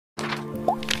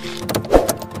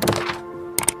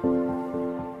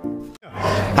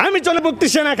हामी जनमुक्ति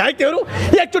सेना घाइतेहरू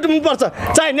एकचोटि हुनुपर्छ,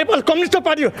 चाहे नेपाल कम्युनिस्ट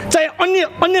पार्टी हो, चाहे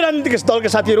अन्य राजनीतिक दलका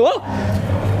साथीहरू हो।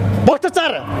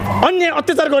 भ्रष्टाचार अन्य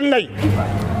अत्याचार गर्नेलाई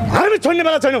हामी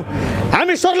छोड्नेवाला छैनौँ।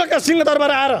 हामी सर्लका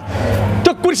सिंहदरबार आएर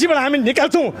त्यो कुर्सीबाट हामी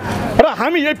निकाल्छौँ र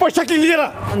हामी यही पैसा लिएर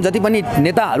जति पनि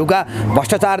नेताहरूका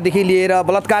भ्रष्टाचारदेखि लिएर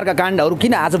बलात्कारका काण्डहरू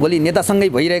किन आजभोलि नेतासँगै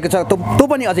भइरहेको छ त्यो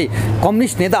पनि अझै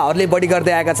कम्युनिस्ट नेताहरूले बढी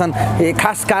गर्दै आएका छन्।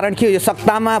 खास कारण के हो? यो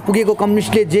सत्तामा पुगेको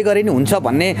कम्युनिस्टले जे गरे नि हुन्छ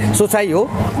भन्ने सोचाइ हो।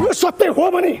 यो सत्य हो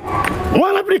भने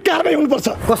उहाँलाई पनि कारबाही हुनुपर्छ।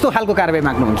 कस्तो खालको कारबाही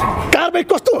माग्नुहुन्छ? कारबाही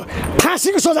कस्तो?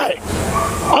 फाँसीको सजाय।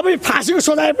 अब फाँसीको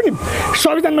सजाय पनि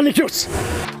संविधानमा लेखियोस्।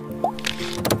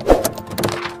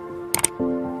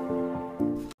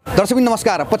 दर्शकबिन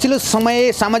नमस्कार। पछिल्लो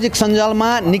समय सामाजिक सञ्जालमा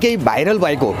निकै भाइरल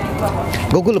भएको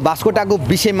गोकुल बास्कोटाको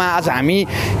विषयमा आज हामी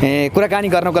कुराकानी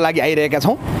गर्नको लागि आइरहेका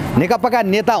छौँ। नेकपाका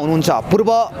नेता हुनुहुन्छ, पूर्व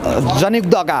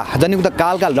जनयुद्ध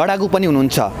कालका लडाकु पनि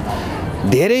हुनुहुन्छ।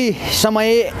 धेरै समय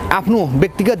आफ्नो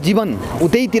व्यक्तिगत जीवन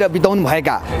उतैतिर बिताउनु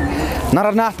भएका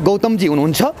नरनाथ गौतमजी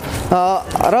हुनुहुन्छ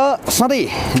र सधैँ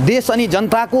देश अनि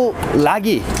जनताको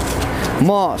लागि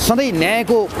म सधैँ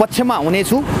न्यायको पक्षमा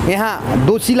हुनेछु। यहाँ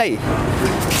दोषीलाई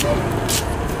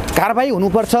कारबाही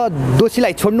हुनुपर्छ,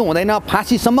 दोषीलाई छोड्नु हुँदैन,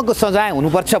 फाँसीसम्मको सजाय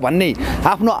हुनुपर्छ भन्ने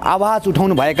आफ्नो आवाज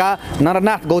उठाउनु भएका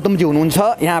नरनाथ गौतमजी हुनुहुन्छ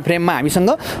यहाँ फ्रेममा हामीसँग।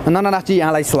 नरनाथजी,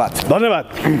 यहाँलाई स्वागत। धन्यवाद।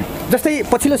 जस्तै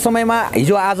पछिल्लो समयमा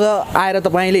हिजो आज आएर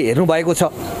तपाईँले हेर्नुभएको छ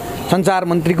सञ्चार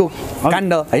मन्त्रीको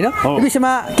काण्ड, होइन? यो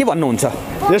विषयमा के भन्नुहुन्छ?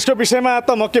 यसको विषयमा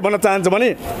त म के भन्न चाहन्छु भने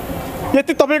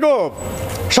यति तपाईँको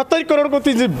 70 करोडको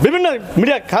विभिन्न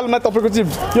मिडिया खालमा तपाईँको चाहिँ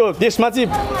यो देशमा चाहिँ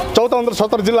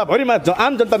 14-17 जिल्लाभरिमा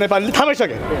आम जनता नेपालीले थाहा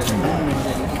भइसके।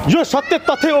 यो सत्य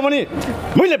तथ्य हो भने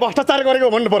मैले भ्रष्टाचार गरेको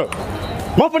भन्नु पर्यो।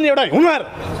 म पनि एउटा हुनुहार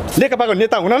नेकपाको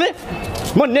नेता हुनाले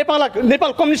म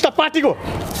नेपाल कम्युनिस्ट पार्टीको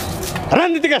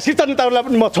राजनीतिका शीर्ष नेताहरूलाई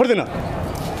पनि म छोड्दिनँ।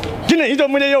 किन हिजो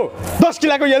मैले यो 10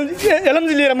 किलोको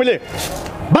एलएमजी लिएर मैले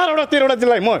 12-13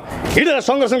 जिल्ला म हिँडेर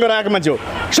सङ्घर्ष गरेर आएको मान्छे हो।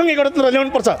 सँगै गरेर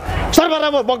ल्याउनुपर्छ।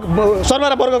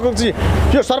 सर्वहारा वर्गको चाहिँ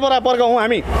यो सर्वहारा वर्ग हौँ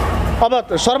हामी। अब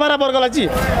सर्वहारा वर्गलाई चाहिँ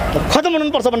खतम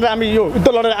हुनुपर्छ भनेर हामी यो युद्ध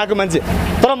लडेर आएको मान्छे।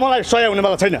 तर मलाई सय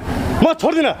हुनेवाला छैन। म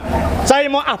छोड्दिनँ। चाहे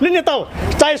म आफ्नै नेता हो,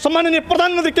 चाहे सम्माननीय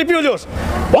प्रधानमन्त्री केपी ओली होस्,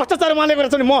 भ्रष्टाचार उहाँले गरेर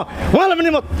चाहिँ म उहाँलाई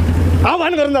पनि म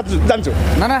आह्वान गर्न जान्छु।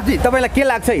 नरनाथजी, तपाईँलाई के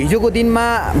लाग्छ हिजोको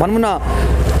दिनमा भनौँ न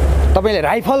तपाईँले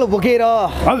राइफल बोकेर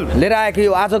लिएर आएको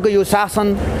यो आजको यो शासन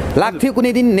लाग्थ्यो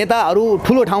कुनै दिन नेताहरू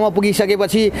ठुलो ठाउँमा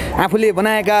पुगिसकेपछि आफूले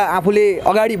बनाएका, आफूले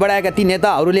अगाडि बढाएका ती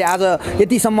नेताहरूले आज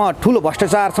यतिसम्म ठुलो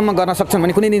भ्रष्टाचारसम्म गर्न सक्छन्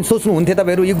भने कुनै दिन सोच्नुहुन्थ्यो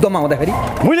तपाईँहरू युद्धमा हुँदाखेरि?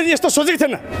 मैले यस्तो सोचेको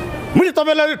थिएन। मैले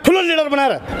तपाईँलाई ठुलो लिडर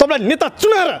बनाएर तपाईँलाई नेता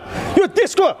चुनाएर यो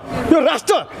देशको, यो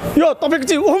राष्ट्र, यो तपाईँको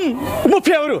चाहिँ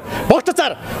मुखियाहरू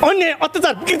भ्रष्टाचार अन्य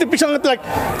अत्याचार विकृति विसङ्गतिलाई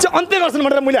चाहिँ अन्त्य गर्छन्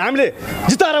भनेर हामीले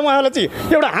जिताएर उहाँहरूलाई चाहिँ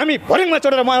एउटा हामी भर्याङमा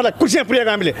चढेर उहाँहरूलाई कुर्सीमा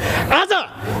पुर्याएको हामीले। आज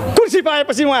कुर्सी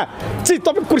पाएपछि उहाँ चाहिँ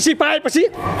तपाईँ कुर्सी पाएपछि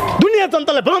दुनियाँ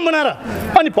जनतालाई भ्रम बनाएर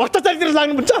अनि भ्रष्टाचारतिर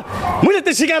लाग्नुहुन्छ। मैले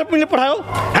त्यो सिकाएर मैले पठाएको,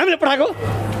 हामीले पठाएको।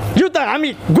 यो त हामी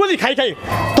गोली खाइ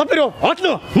तपाईँहरू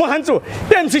हट्नु, म खान्छु।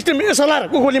 एम सिस्टम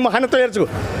एसएलआरको गोली म खान तयार छु।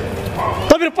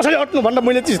 तपाईँहरू पछाडि हट्नु भनेर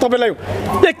मैले चाहिँ तपाईँलाई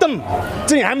एकदम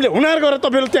चाहिँ हामीले हुनार गरेर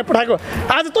तपाईँहरू त्यहाँ पठाएको।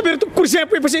 आज तपाईँहरू त्यो कुर्सीमा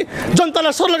पुगेपछि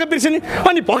जनतालाई सर्लका बिर्सिने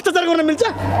अनि भ्रष्टाचार गर्न मिल्छ?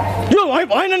 यो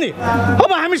भएन नि।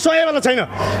 अब हामी सयवाला छैन।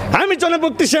 हामी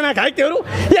जनमुक्ति सेना घाइतेहरू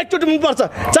एकचोटि हुनुपर्छ,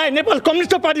 चाहे नेपाल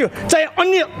कम्युनिस्ट पार्टी हो, चाहे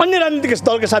अन्य राजनीतिक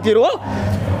दलका साथीहरू हो।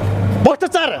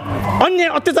 भ्रष्टाचार अन्य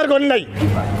अत्याचार गर्नेलाई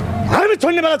हामी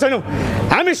छोड्नेवाला छैनौँ।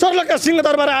 हामी सर्लका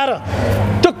सिंहदरबार आएर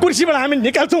त्यो कुर्सीबाट हामी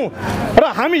निकाल्छौँ र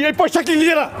हामी यही पैसा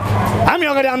लिएर हामी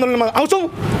अगाडि आन्दोलनमा आउँछौँ।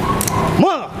 म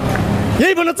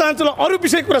यही भन्न चाहन्छु। ल, अरू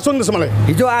विषय कुरा सुन्नुहोस् मलाई।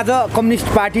 हिजो आज कम्युनिस्ट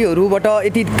पार्टीहरूबाट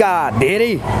यतिका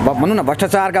धेरै भनौँ न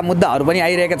भ्रष्टाचारका मुद्दाहरू पनि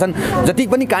आइरहेका छन्। जति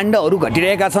पनि काण्डहरू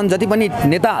घटिरहेका छन्, जति पनि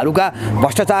नेताहरूका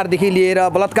भ्रष्टाचारदेखि लिएर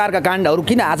बलात्कारका काण्डहरू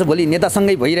किन आजभोलि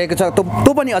नेतासँगै भइरहेको छ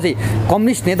त्यो पनि अझै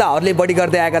कम्युनिस्ट नेताहरूले बढी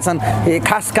गर्दै आएका छन्।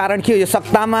 खास कारण के हो? यो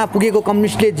सत्तामा पुगेको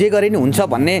कम्युनिस्टले जे गरे नि हुन्छ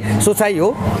भन्ने सोचाइ हो।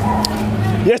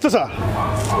 यस्तो छ,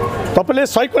 तपाईँले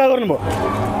सही कुरा गर्नुभयो।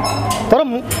 तर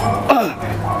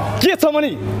के छ भने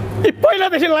यी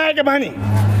पहिलादेखि लागेको बानी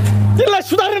यसलाई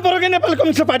सुधार्नु पर्यो क्या नेपाल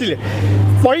कम्युनिस्ट पार्टीले।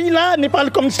 पहिला नेपाल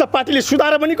कम्युनिस्ट पार्टीले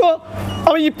सुधार भनेको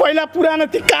अब यी पहिला पुरानो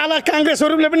ती काला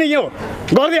काङ्ग्रेसहरूले पनि यो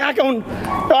गर्दै आएका हुन्।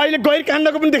 अहिले गैर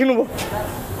काण्डको पनि देख्नुभयो।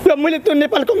 यो मैले त्यो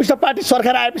नेपाल कम्युनिस्ट पार्टी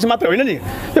सरकार आएपछि मात्र होइन नि,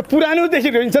 यो पुरानोदेखि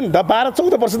रहन्छ नि त।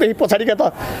 12-14 वर्षदेखि पछाडिका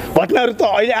त घटनाहरू त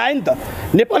अहिले आयो नि त।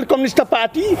 नेपाल कम्युनिस्ट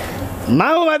पार्टी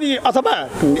माओवादी अथवा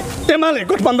एमाले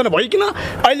गठबन्धन भइकन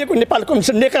अहिलेको नेपाल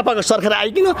कम्युनिस्ट नेकपाको सरकार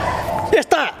आइकन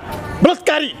यस्ता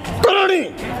बलात्कारी करोडी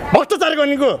भ्रष्टाचार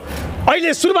गर्नेको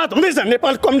अहिले सुरुवात हुँदैछ।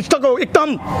 नेपाल कम्युनिस्टको एकदम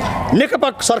नेकपा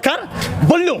सरकार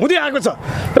बलियो हुँदै आएको छ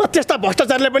र त्यस्ता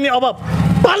भ्रष्टाचारले पनि अब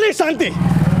पालै शान्ति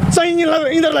चाहिँ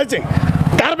यिनीहरूलाई चाहिँ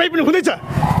कारबाही पनि हुँदैछ।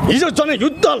 हिजो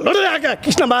जनयुद्ध लडेर आएका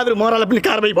कृष्णबहादुर महरालाई पनि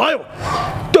कारबाही भयो।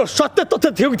 त्यो सत्य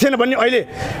तथ्य थियो कि थिएन भन्ने अहिले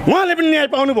उहाँले पनि न्याय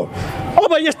पाउनुभयो।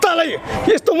 अब यस्तालाई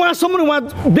यस्तो उहाँसम्म उहाँ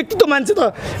व्यक्तित्व मान्छे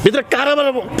त भित्र कारागार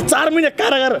 4 महिना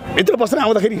कारागार भित्र बसेर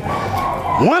आउँदाखेरि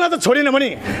उहाँलाई त छोडेन भने,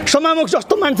 समामुख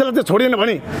जस्तो मान्छेलाई त छोडेन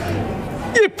भने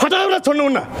यी फटाउला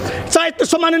छोड्नुहुन्न। चाहे त्यो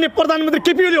सम्माननीय प्रधानमन्त्री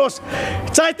केपी ओली होस्,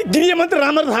 चाहे त्यो गृहमन्त्री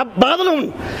रामनाथ बादल हुन्,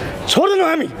 छोड्दैनौँ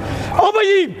हामी। अब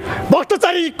यी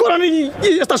भ्रष्टाचारी करणी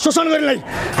यस्ता शोषण गर्नेलाई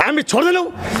हामी छोड्दैनौँ।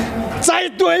 चाहे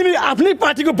त्यो हामी आफ्नै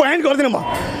पार्टीको बयान गर्दैनौँ।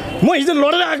 म हिजो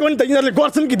लडेर आएको भने त यिनीहरूले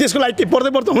गर्छन् कि देशको लागि केही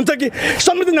पर्दै पर्दो हुन्छ कि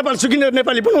समृद्ध नेपाल सुकिने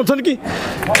नेपाली पनि हुन्छन् कि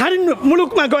खाडिन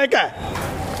मुलुकमा गएका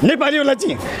नेपालीहरूलाई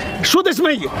चाहिँ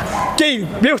स्वदेशमै केही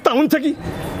व्यवस्था हुन्छ कि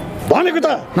भनेको त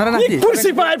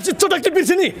कुर्सी पाएपछि चटक्कै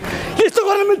बिर्से नि। यस्तो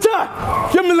गर्न मिल्छ?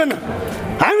 यो मिल्दैन।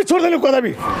 हामी छोड्दैनौँ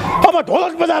कदापि। अब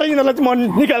ढोलक बजाएर यिनीहरूलाई चाहिँ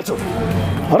म निकाल्छु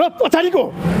र पछाडिको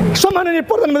सम्माननीय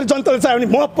प्रधानमन्त्री जनताले चाह्यो भने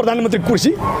म प्रधानमन्त्री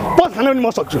कुर्सी पद खान पनि म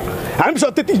सक्छु।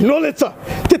 हामीसँग त्यति नलेज छ,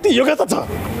 त्यति योग्यता छ।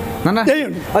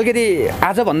 अलिकति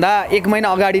आजभन्दा 1 महिना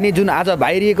अगाडि नै जुन आज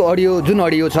बाहिरिएको जुन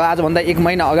अडियो छ, आजभन्दा 1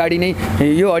 महिना अगाडि नै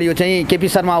यो अडियो चाहिँ केपी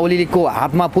शर्मा ओलीको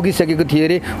हातमा पुगिसकेको थियो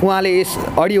अरे। उहाँले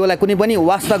यस अडियोलाई कुनै पनि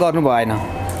वास्ता गर्नु भएन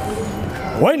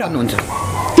होइन हुन्छ।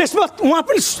 त्यसमा उहाँ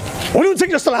पनि हुनुहुन्छ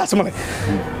कि जस्तो लाग्छ मलाई।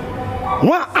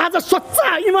 उहाँ आज सच्चा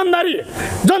इमान्दारी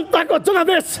जनताको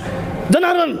जनादेश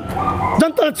जनार्दन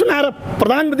जनताले चुनाएर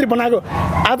प्रधानमन्त्री बनाएको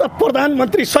आज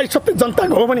प्रधानमन्त्री सही सत्य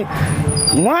जनताको हो भने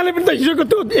उहाँले पनि त हिजोको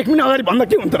त्यो 1 महिना अगाडि भन्दा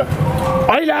के हुन्छ र?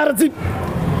 अहिले आएर चाहिँ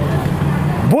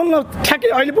बोल्न ठ्याक्कै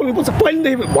अहिले बोल्नुपर्छ,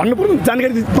 पहिलेदेखि भन्नुपर्ने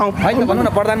जानकारी पाउँ। होइन भनौँ न,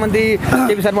 प्रधानमन्त्री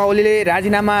केपी शर्मा ओलीले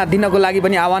राजीनामा दिनको लागि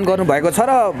पनि आह्वान गर्नुभएको छ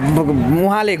र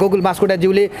उहाँले गोकुल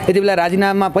बास्कोटाज्यूले यति बेला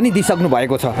राजीनामा पनि दिइसक्नु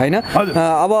भएको छ होइन।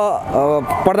 अब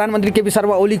प्रधानमन्त्री केपी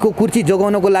शर्मा ओलीको कुर्सी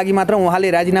जोगाउनको लागि मात्र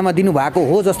उहाँले राजीनामा दिनुभएको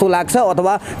हो जस्तो लाग्छ,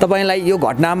 अथवा तपाईँलाई यो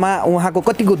घटनामा उहाँको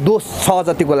कतिको दोष छ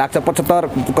जतिको लाग्छ?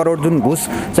 75 करोड जुन घुस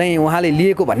चाहिँ उहाँले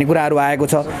लिएको भन्ने कुराहरू आएको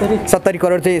छ, 70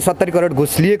 करोड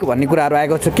घुस लिएको भन्ने कुराहरू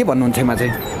आएको छ। के भन्नुहुन्छ यसमा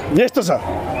चाहिँ? यस्तो छ,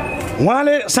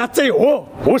 उहाँले साँच्चै हो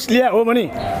होस लिया हो भने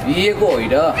लिएको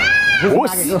होइन,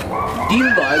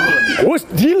 होस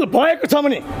डिल भएको छ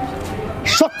भने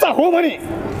सच्चा हो भने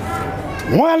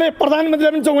उहाँले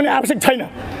प्रधानमन्त्रीलाई पनि जोगाउने आवश्यक छैन।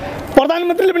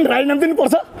 प्रधानमन्त्रीले पनि राजीनामा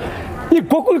दिनुपर्छ। यी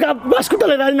गोकुलका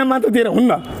बास्कोटालाई राजीनामा मात्र दिएर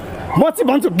हुन्न। म चाहिँ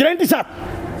भन्छु ग्यारेन्टी साथ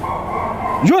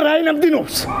यो राजीनामा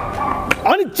दिनुहोस्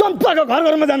अनि जनताको घर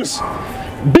घरमा जानुहोस्।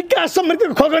 विकास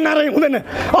समृद्धिको खगन नारायण हुँदैन।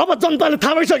 अब जनताले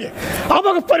थाहा भइसके,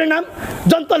 अबको परिणाम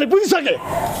जनताले बुझिसके।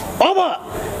 अब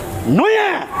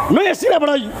नयाँ सिराबाट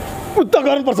युद्ध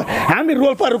गर्नुपर्छ। हामी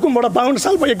रोल्पा रुकुमबाट 52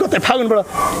 सालको 1 गते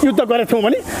फागुनबाट युद्ध गरेका थियौँ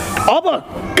भने अब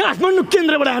काठमाडौँ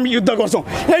केन्द्रबाट हामी युद्ध गर्छौँ।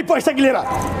 यही पैसा लिएर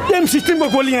एम सिस्टमको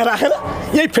गोली यहाँ राखेर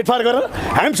यही फेरफार गरेर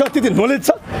हामीसँग त्यति नलेज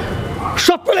छ।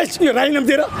 सबैलाई यो राजीनामा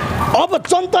दिएर अब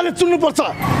जनताले चुन्नुपर्छ।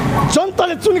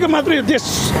 जनताले चुनेको मात्र यो देश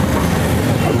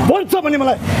बन्छ भन्ने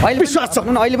मलाई विश्वास छ।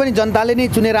 अहिले पनि जनताले नै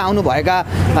चुनेर आउनुभएका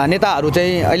नेताहरू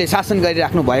चाहिँ अहिले शासन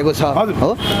गरिराख्नु भएको छ हो।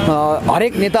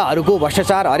 हरेक नेताहरूको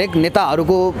भ्रष्टाचार, हरेक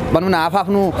नेताहरूको भनौँ न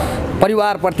आफ्नो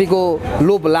परिवारप्रतिको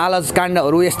लोभ लालच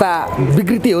काण्डहरू, यस्ता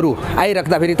विकृतिहरू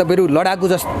आइराख्दाखेरि तपाईँहरू लडाकु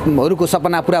जस्तोहरूको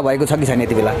सपना पुरा भएको छ कि छैन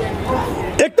यति बेला?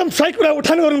 एकदम सही कुरा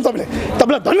उठान गर्नु।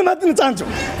 तपाईँलाई धन्यवाद दिन चाहन्छु।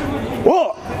 हो,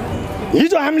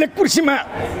 हिजो हामीले कुर्सीमा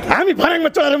हामी फराङमा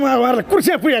चढेर उहाँहरूलाई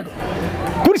कुर्सीमा पुगेको।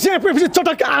 कुर्सीमा पुगेपछि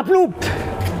चटक्क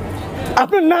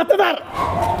आफ्नो नातेदार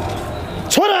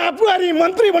छोरा बुहारी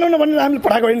मन्त्री बनाउन भनेर हामीले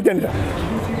पठाएको होइन त्यहाँनिर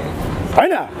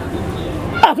होइन।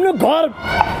 आफ्नो घर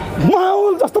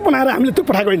माहौल जस्तो बनाएर हामीले त्यो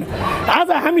पठाएको होइन। आज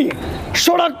हामी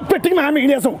सडक पेटिङमा हामी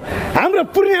हिँडेका छौँ। हाम्रो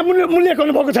पूर्ण मूल्य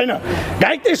गर्नुभएको छैन।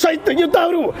 घाइते सहित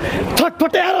योद्धाहरू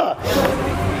छटफट्याएर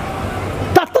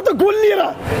तात्ता गोली लिएर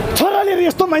छोरा लिएर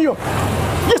यस्तोमा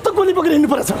यस्तो गोली बोकेर हिँड्नु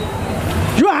परेछ।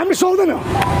 यो हामी सक्दैन।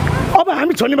 अब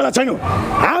हामी छोड्ने बेला छैनौँ।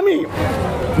 हामी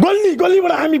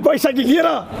गल्लीबाट हामी बैशाखी लिएर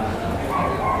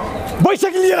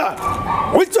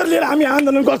व्हिलचेयर लिएर हामी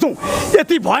आन्दोलन गर्छौँ।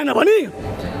 यति भएन भने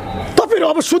तपाईँहरू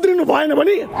अब सुध्रिनु भएन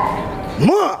भने म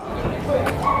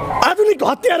आधुनिक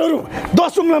हतियारहरू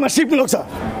 10 उम्लामा सिप्नु लाग्छ।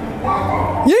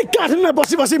 यही काठमाडौँमा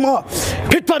बसी म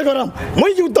फिटफाट गरेर मै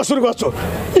युद्ध सुरु गर्छु।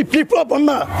 यी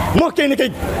विप्लवभन्दा म केही न केही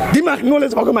दिमाग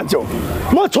नलेज भएको मान्छे हो।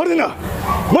 म छोड्दिनँ।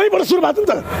 मैबाट सुरुवात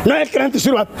हुन्छ, नयाँ क्रान्ति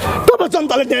सुरुवात। तब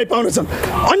जनताले न्याय पाउनेछन्।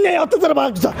 अन्याय अत्याचार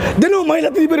भएको छ। दिनौँ महिला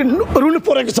दिदीबहिनी रुनु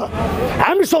परेको छ।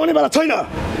 हामी सहने बेला छैन।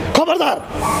 खबरदार।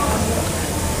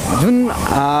 जुन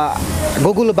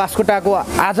गोकुल बास्कोटाको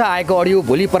आज आएको अडियो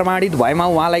भोलि प्रमाणित भएमा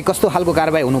उहाँलाई कस्तो खालको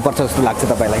कारबाही हुनुपर्छ जस्तो लाग्छ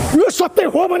तपाईँलाई? यो सत्य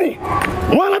हो भने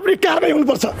उहाँलाई पनि कारबाही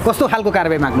हुनुपर्छ। कस्तो खालको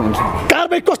कारबाही माग्नुहुन्छ?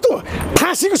 कारबाही कस्तो?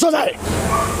 फाँसीको सजाय।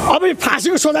 अब यो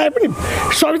फाँसीको सजाय पनि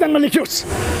संविधानमा लेखियोस्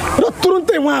र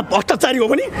तुरुन्तै उहाँ भ्रष्टाचारी हो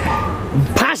भने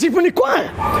फाँसी पनि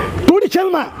टोडी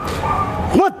खेलमा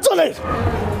मजाले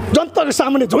जनताको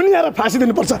सामुन्ने झुन्याएर फाँसी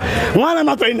दिनुपर्छ। उहाँलाई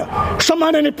मात्र होइन,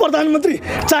 सम्माननीय प्रधानमन्त्री,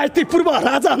 चाहे ती पूर्व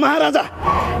राजा महाराजा,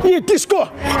 यी टिस्को,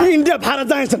 यी इन्डिया भारत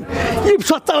जान्छन्, यी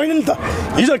सच्चा होइन नि त।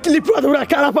 हिजो लिपु अधुरा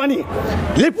कालापानी,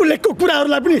 लिपु लेखको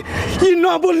कुराहरूलाई पनि यी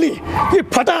नबोल्ने, यी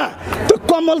फटा, त्यो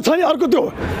कमल छ नि अर्को, त्यो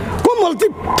कमल ती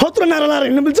थोत्रो नारा लाएर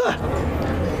हिँड्नु मिल्छ?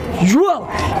 यो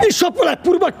यी सबैलाई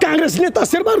पूर्व काङ्ग्रेस नेता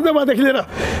शेरबहादुर देउवादेखि लिएर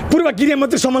पूर्व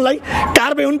गृहमन्त्रीसम्मलाई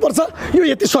कारबाही हुनुपर्छ। यो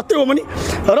यति सत्य हो भने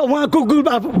र उहाँको गोकुल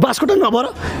बास्कोटा नभएर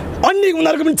अन्य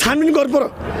उनीहरूको पनि छानबिन गर्नु पर्यो।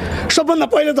 सबभन्दा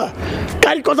पहिले त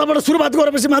कार्यकर्ताबाट सुरुवात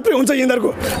गरेपछि मात्रै हुन्छ यिनीहरूको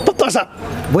पत्तासा।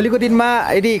 भोलिको दिनमा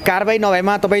यदि कारबाही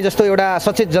नभएमा तपाईँ जस्तो एउटा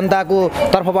सचेत जनताको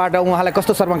तर्फबाट उहाँलाई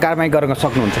कस्तो स्तरमा कारबाही गर्न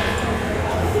सक्नुहुन्छ?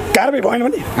 कारबाही भएन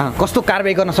भने कस्तो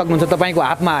कारबाही गर्न सक्नुहुन्छ? तपाईँको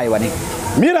हातमा आयो भने?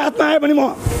 मेरो हातमा आयो भने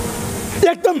म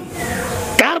एकदम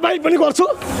कारबाही पनि गर्छु।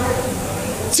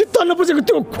 चित्त नपुगेको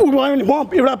त्यो भयो भने म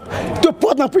एउटा त्यो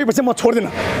पदमा पुगेपछि म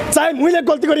छोड्दिनँ। चाहे मैले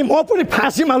गल्ती गरेँ म पनि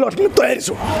फाँसीमा लट्किन तयारी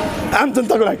छु आम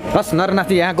जनताको लागि। हस्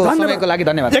नरनाथजी, यहाँको समयको लागि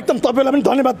धन्यवाद। एकदम तपाईँलाई पनि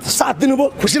धन्यवाद, साथ दिनुभयो,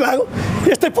 खुसी लाग्यो।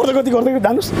 यस्तै प्रगति गर्दै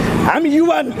जानुहोस्। हामी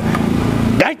युवा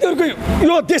घाइतेहरूको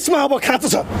यो देशमा अब खाँचो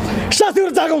छ। साथीहरू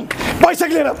जागौँ, पैसा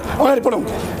लिएर अगाडि बढौँ।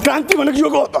 क्रान्ति भनेको यो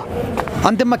हो त।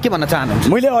 अन्त्यमा के भन्न चाहनुहुन्छ?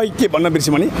 मैले अहिले के भन्न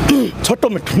बिर्सेँ भने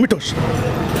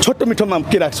छोटो मिठोमा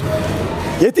के राख्छु,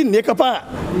 यदि नेकपा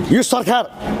यो सरकार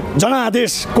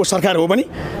जनादेशको सरकार हो भने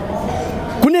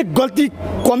कुनै गल्ती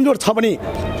कमजोर छ भने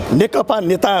नेकपा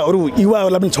नेताहरू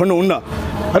युवाहरूलाई पनि छोड्नुहुन्न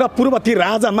र पूर्व ती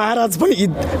राजा महाराज पनि यी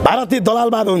भारतीय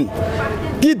दलालवाद हुन्,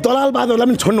 ती दलालवादहरूलाई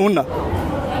पनि छोड्नुहुन्न।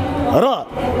 र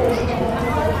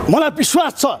मलाई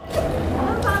विश्वास छ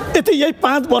यति यही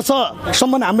 5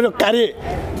 वर्षसम्म हाम्रो कार्य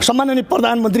सम्माननीय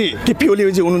प्रधानमन्त्री केपी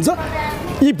ओलीजी हुनुहुन्छ।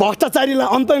 यी भ्रष्टाचारीलाई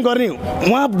अन्त्य गर्ने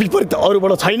उहाँ विपरीत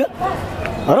अरूबाट छैन।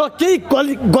 र केही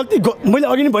गल्ती मैले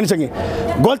अघि नै भनिसकेँ,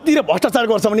 गल्ती र भ्रष्टाचार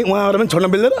गर्छ भने उहाँहरूलाई पनि छोड्न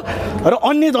मिल्दैन र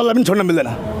अन्य दललाई पनि छोड्न मिल्दैन।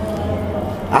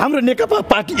 हाम्रो नेकपा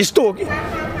पार्टी यस्तो हो कि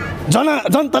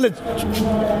जनताले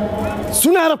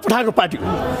सुनाएर पठाएको पार्टी हो।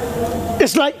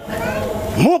 यसलाई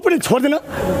म पनि छोड्दिनँ।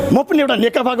 म पनि एउटा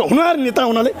नेकपाको हुनुहार नेता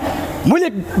हुनाले मैले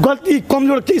गल्ती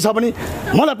कमजोर केही छ भने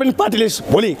मलाई पनि पार्टीले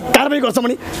भोलि कारबाही गर्छ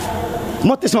भने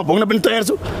म त्यसमा भोग्न पनि तयार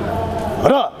छु।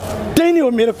 र त्यही नै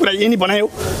हो मेरो कुरा, यही नै बनायो।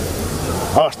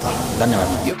 हवस् त,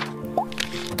 धन्यवाद।